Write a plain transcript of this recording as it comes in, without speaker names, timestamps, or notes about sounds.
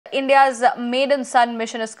India's maiden sun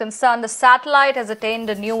mission is concerned, the satellite has attained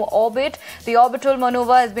a new orbit. The orbital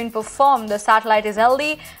maneuver has been performed. The satellite is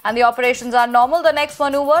healthy and the operations are normal. The next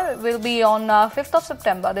maneuver will be on 5th of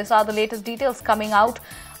September. These are the latest details coming out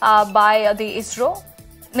by the ISRO.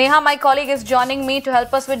 Neha, my colleague, is joining me to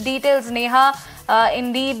help us with details. Neha,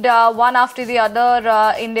 indeed, one after the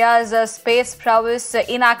other, India's space prowess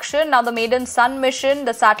in action. Now, the maiden sun mission,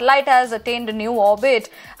 the satellite has attained a new orbit.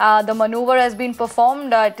 The maneuver has been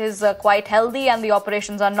performed. It is quite healthy and the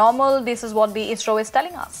operations are normal. This is what the ISRO is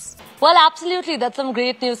telling us. Well, absolutely. That's some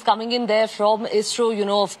great news coming in there from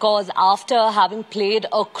ISRO, of course, after having played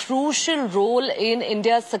a crucial role in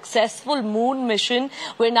India's successful moon mission.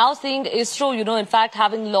 We're now seeing ISRO, in fact,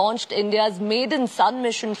 having launched India's maiden sun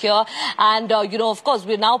mission here. And, of course,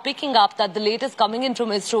 we're now picking up that the latest coming in from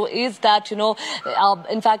ISRO is that,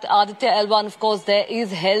 in fact, Aditya-L1, of course, there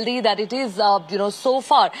is healthy, that it is, so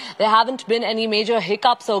far, there haven't been any major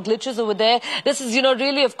hiccups or glitches over there. This is,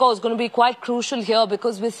 really, of course, going to be quite crucial here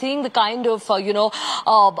because we're seeing the kind of, double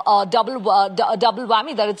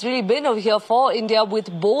whammy that it's really been over here for India with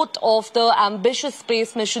both of the ambitious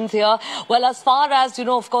space missions here. Well, as far as,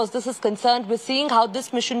 of course, this is concerned, we're seeing how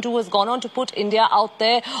this mission too has gone on to put India out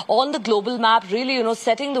there on the global map, really,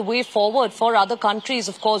 setting the way forward for other countries,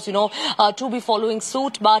 of course, to be following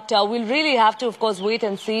suit. But we'll really have to, of course, wait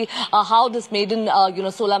and see how this maiden,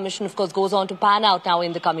 solar mission, of course, goes on to pan out now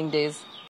in the coming days.